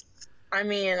 baby. I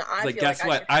mean, I like, guess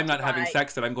what? I'm not having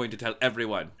sex, and I'm going to tell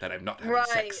everyone that I'm not having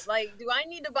sex. Right, like, do I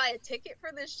need to buy a ticket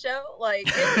for this show? Like,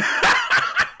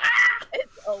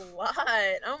 it's a lot.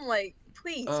 I'm like,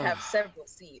 please have several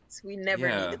seats. We never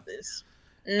needed this.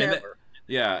 Never.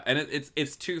 And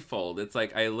it's twofold. It's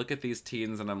like, I look at these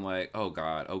teens and I'm like, oh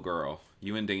God, oh girl,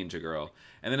 you in danger, girl.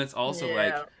 And then it's also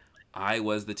like, I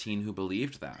was the teen who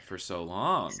believed that for so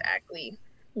long. Exactly.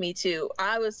 Me too.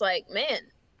 I was like, man,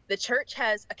 the church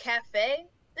has a cafe.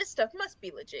 This stuff must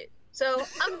be legit. So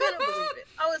I'm gonna believe it.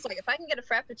 I was like, if I can get a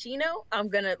Frappuccino, I'm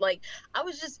gonna, like, I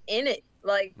was just in it.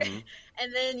 Like,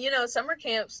 and then, summer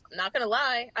camps, not gonna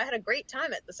lie, I had a great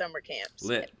time at the summer camps.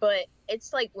 Lit. But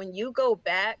it's like, when you go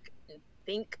back and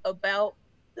think about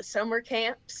the summer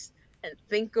camps and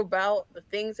think about the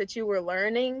things that you were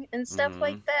learning and stuff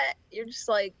like that, you're just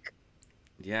like,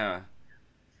 yeah.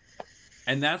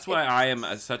 And that's why I am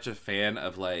such a fan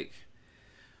of, like,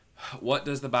 what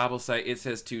does the Bible say? It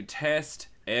says to test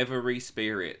every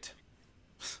spirit.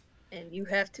 And you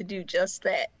have to do just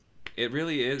that. It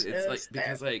really is. It's like,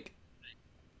 because, like,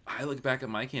 I look back at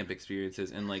my camp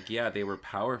experiences and, like, yeah, they were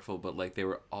powerful, but, like, they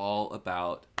were all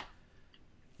about,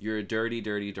 you're a dirty,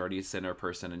 dirty, dirty sinner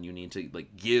person, and you need to,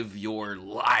 like, give your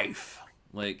life.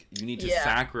 Like, you need to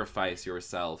sacrifice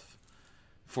yourself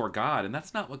for God, and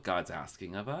that's not what God's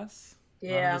asking of us.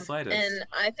 Yeah, and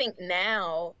I think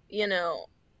now,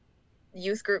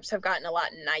 youth groups have gotten a lot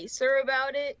nicer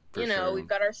about it. For sure. We've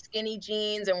got our skinny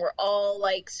jeans, and we're all,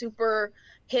 like, super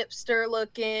hipster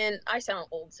looking. I sound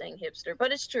old saying hipster,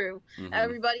 but it's true.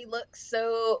 Everybody looks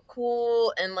so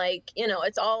cool, and, like,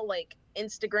 it's all, like,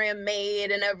 Instagram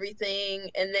made and everything,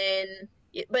 and then,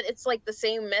 but it's, like, the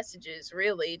same messages,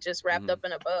 really, just wrapped up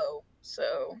in a bow.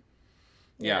 So,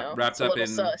 wrapped up in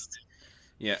sus.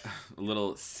 Yeah, a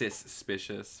little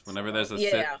cis-spicious. Whenever there's a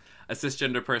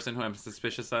cisgender person who I'm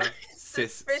suspicious of,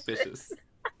 cis-spicious.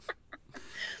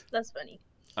 That's funny.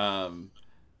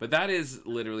 But that is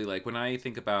literally, like, when I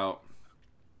think about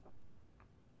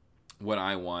what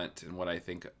I want and what I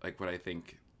think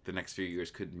the next few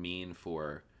years could mean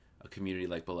for a community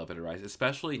like Beloved Arise,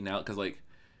 especially now, because, like,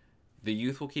 the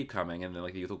youth will keep coming, and then,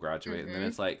 like, the youth will graduate, and then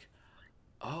it's like,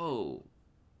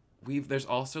 there's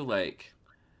also, like,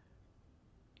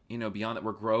 beyond that,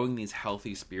 we're growing these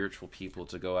healthy spiritual people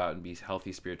to go out and be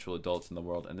healthy spiritual adults in the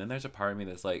world. And then there's a part of me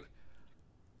that's like,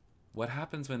 what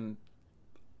happens when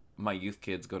my youth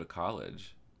kids go to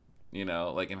college?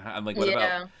 Like, and I'm like, what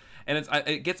about? And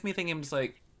it gets me thinking, I'm just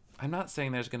like, I'm not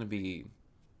saying there's going to be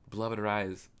Beloved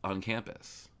Arise on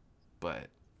campus, but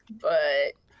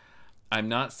I'm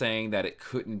not saying that it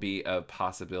couldn't be a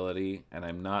possibility. And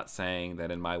I'm not saying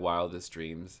that in my wildest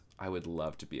dreams, I would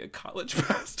love to be a college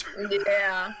pastor.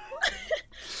 Yeah.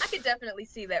 I could definitely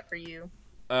see that for you.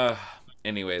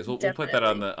 Anyways, we'll put that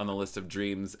on the list of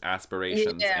dreams,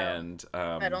 aspirations, and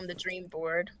that on the dream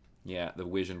board. Yeah, the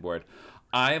vision board.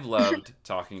 I've loved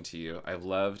talking to you. I've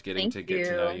loved getting to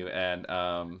know you, and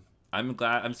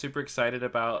I'm super excited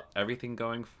about everything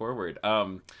going forward.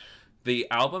 The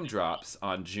album drops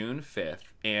on June 5th,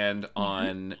 and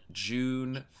on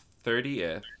June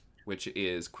 30th, which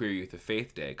is Queer Youth of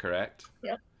Faith Day, correct?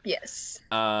 Yep. Yes.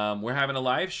 We're having a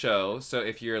live show, so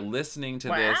if you're listening to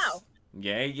this,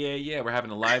 we're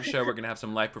having a live show. We're gonna have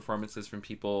some live performances from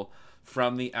people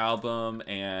from the album,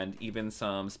 and even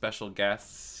some special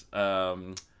guests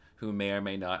who may or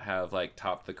may not have, like,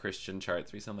 topped the Christian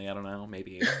charts recently. I don't know,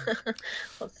 maybe.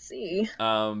 Let's see.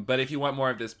 But if you want more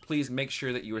of this, please make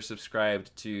sure that you are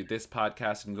subscribed to this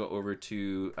podcast and go over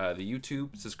to the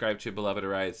YouTube. Subscribe to Beloved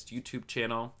Arise YouTube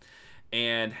channel.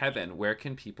 And Heaven, where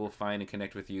can people find and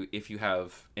connect with you if you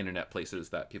have internet places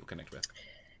that people connect with?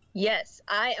 Yes,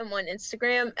 I am on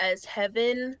Instagram as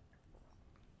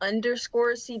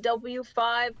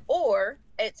Heaven_CW5, or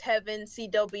it's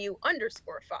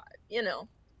HeavenCW_5.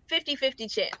 50-50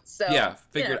 chance. So yeah,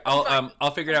 figured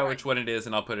I'll figure out which one it is,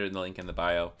 and I'll put it in the link in the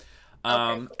bio. Okay,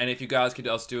 cool. And if you guys could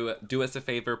also do us a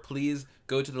favor, please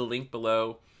go to the link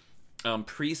below.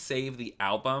 Pre-save the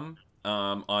album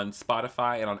on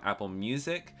Spotify and on Apple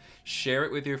Music. Share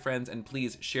it with your friends, and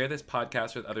please share this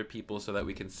podcast with other people so that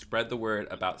we can spread the word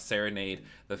about Serenade,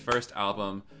 the first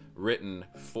album written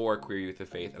for queer youth of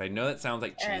faith. And I know that sounds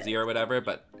like cheesy or whatever,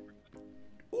 but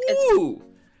ooh,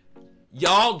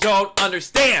 y'all don't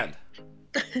understand.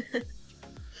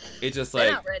 It's just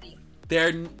like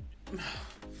they're not ready.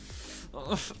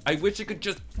 I wish it could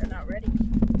just. They're not ready.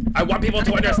 I want people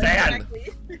to understand.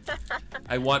 Exactly.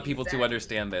 I want people to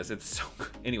understand this. It's so good.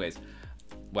 Anyways,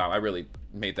 wow, I really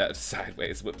made that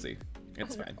sideways. Whoopsie.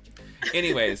 It's fine.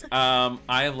 Anyways,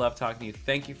 I have loved talking to you.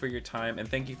 Thank you for your time, and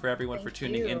thank you for everyone for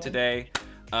tuning in today.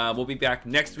 We'll be back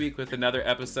next week with another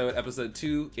episode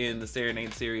 2 in the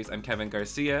Serenade series. I'm Kevin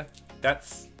Garcia.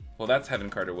 That's Heaven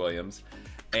Carter Williams,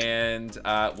 and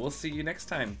we'll see you next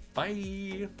time.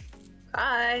 Bye.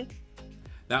 Bye.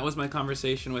 That was my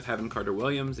conversation with Heaven Carter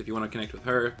Williams. If you want to connect with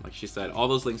her, like she said, all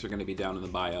those links are going to be down in the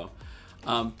bio.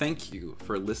 Thank you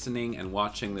for listening and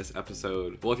watching this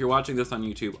episode. Well, if you're watching this on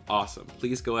YouTube, awesome.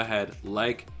 Please go ahead,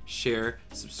 like, share,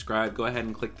 subscribe. Go ahead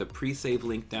and click the pre-save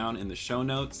link down in the show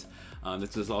notes.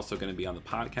 This is also going to be on the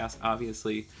podcast,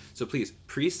 obviously. So please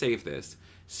pre-save this.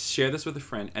 Share this with a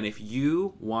friend, and if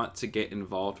you want to get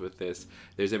involved with this,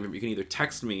 you can either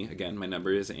text me. Again, my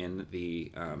number is in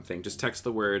the thing. Just text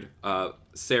the word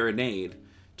Serenade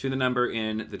to the number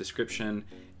in the description,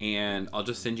 and I'll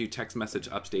just send you text message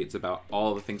updates about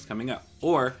all the things coming up.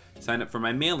 Or sign up for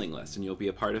my mailing list, and you'll be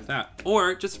a part of that.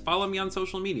 Or just follow me on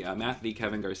social media. I'm at the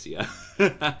Kevin Garcia.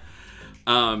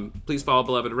 Please follow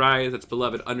Beloved Arise. That's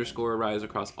Beloved_Arise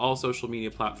across all social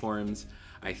media platforms.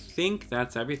 I think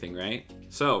that's everything, right?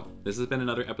 So, this has been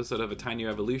another episode of A Tiny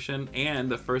Revolution and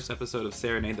the first episode of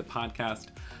Serenade, the podcast.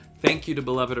 Thank you to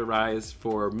Beloved Arise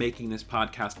for making this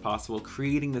podcast possible,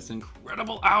 creating this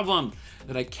incredible album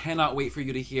that I cannot wait for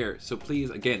you to hear. So please,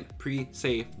 again,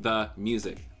 pre-save the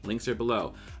music. Links are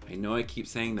below. I know I keep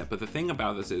saying that, but the thing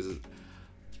about this is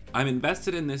I'm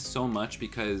invested in this so much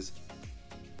because,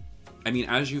 I mean,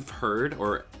 as you've heard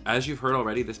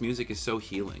already, this music is so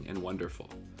healing and wonderful.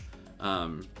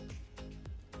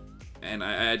 And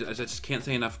I just can't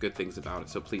say enough good things about it.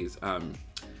 So please,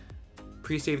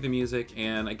 pre-save the music,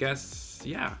 and I guess,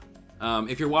 yeah.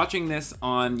 If you're watching this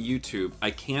on YouTube, I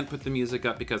can't put the music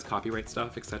up because copyright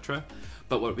stuff, etc.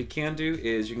 But what we can do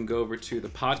is you can go over to the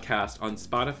podcast on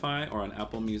Spotify or on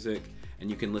Apple Music, and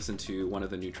you can listen to one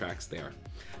of the new tracks there.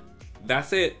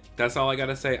 That's it. That's all I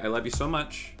gotta say. I love you so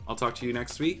much. I'll talk to you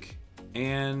next week.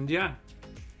 And yeah,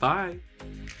 bye.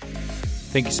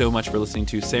 Thank you so much for listening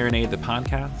to Serenade, the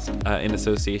podcast, in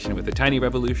association with The Tiny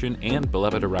Revolution and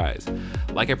Beloved Arise.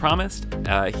 Like I promised,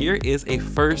 here is a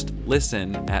first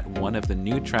listen at one of the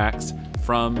new tracks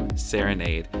from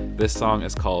Serenade. This song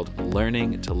is called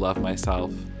Learning to Love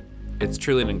Myself. It's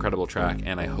truly an incredible track,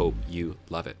 and I hope you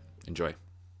love it. Enjoy.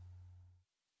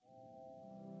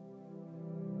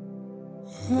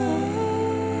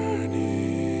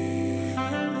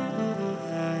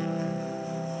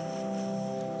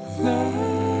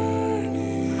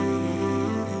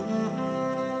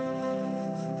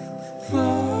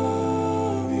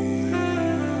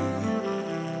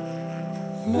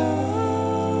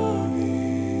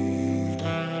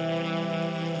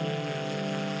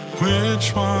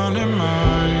 Which one am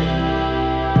I?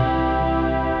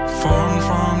 Formed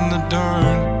from the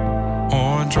dirt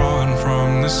or drawn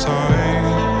from the side?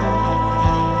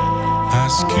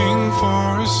 Asking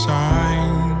for a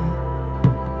sign.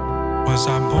 Was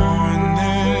I born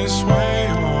this way,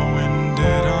 or when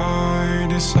did I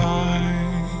decide?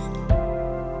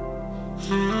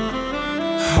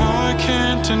 I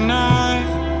can't deny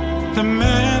the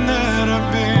man that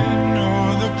I've been,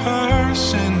 or the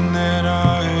person that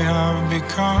I have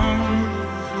become.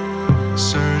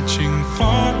 Searching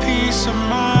for peace of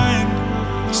mind,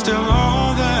 still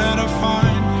all that I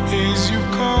find is you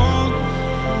called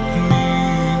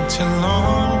me to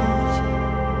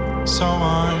love. So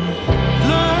I'm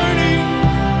learning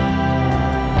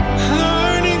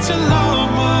to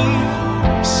love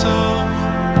myself.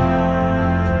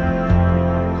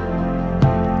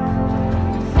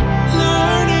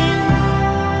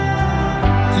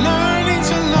 Learning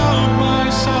to love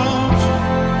myself.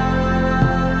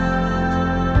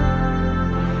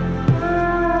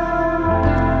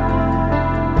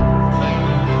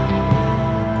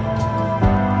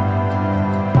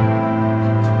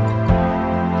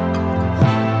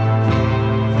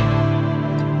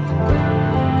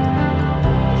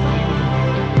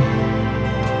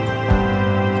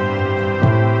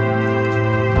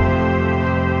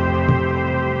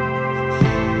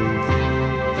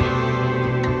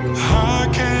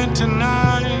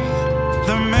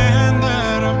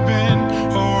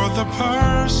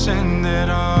 person that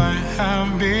I have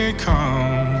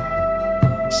become.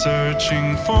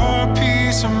 Searching for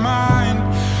peace of mind,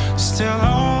 still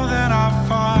all that I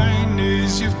find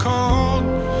is you've called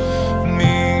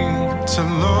me to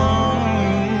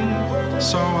learn.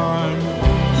 So I'm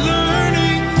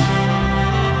learning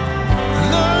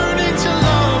to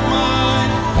love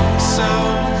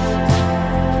myself.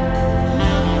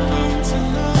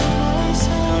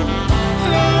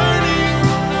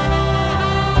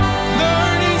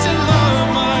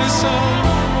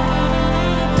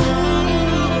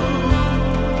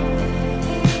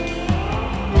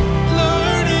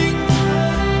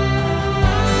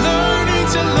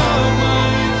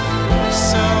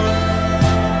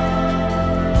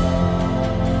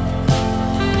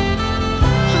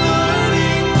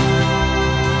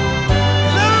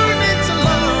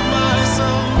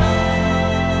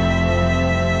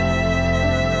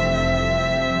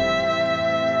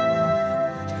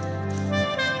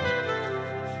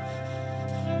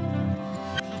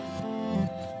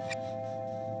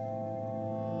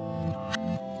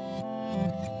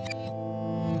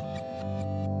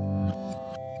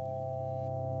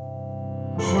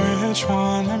 Which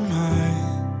one am I?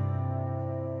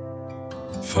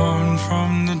 Fallen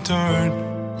from the dirt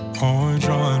or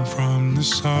drawn from the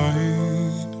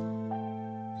side?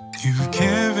 You've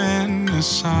given a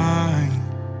sign.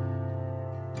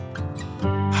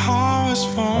 I was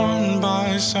formed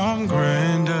by some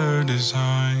grander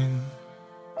design.